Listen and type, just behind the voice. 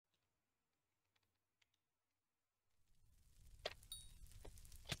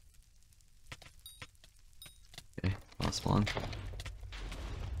boss spawn.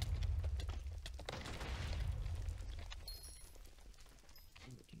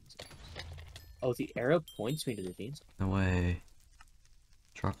 Oh, the arrow points me to the beans. No way.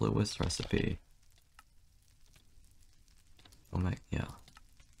 Chocolate whisk recipe. Oh my, yeah.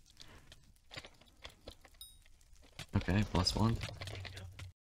 Okay, +1.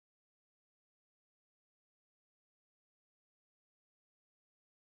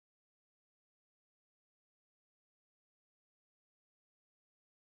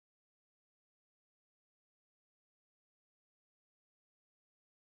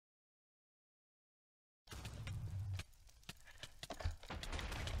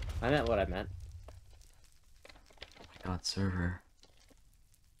 I meant what I meant. Oh my god, server.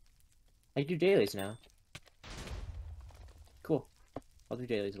 I do dailies now. Cool. I'll do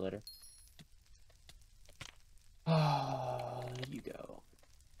dailies later. Ah, you go.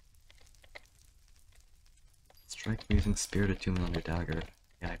 Strike me using Spirit Attunement on your dagger.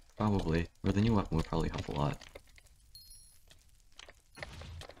 Yeah, probably. Or the new weapon would probably help a lot.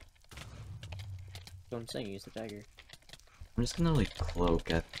 So I'm saying use the dagger. I'm just gonna like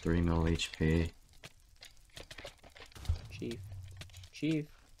cloak at 3 mil HP. Chief. Chief.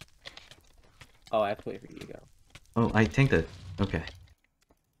 Oh, I have to wait for you to go. Oh, I tanked it. Okay.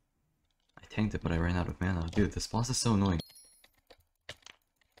 I tanked it, but I ran out of mana. Dude, this boss is so annoying.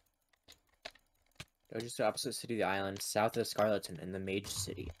 Go just to opposite city of the island, south of Scarleton in the Mage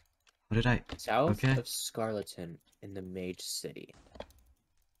City. What did I... South Okay. of Scarleton in the Mage City.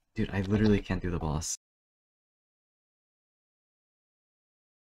 Dude, I literally can't do the boss.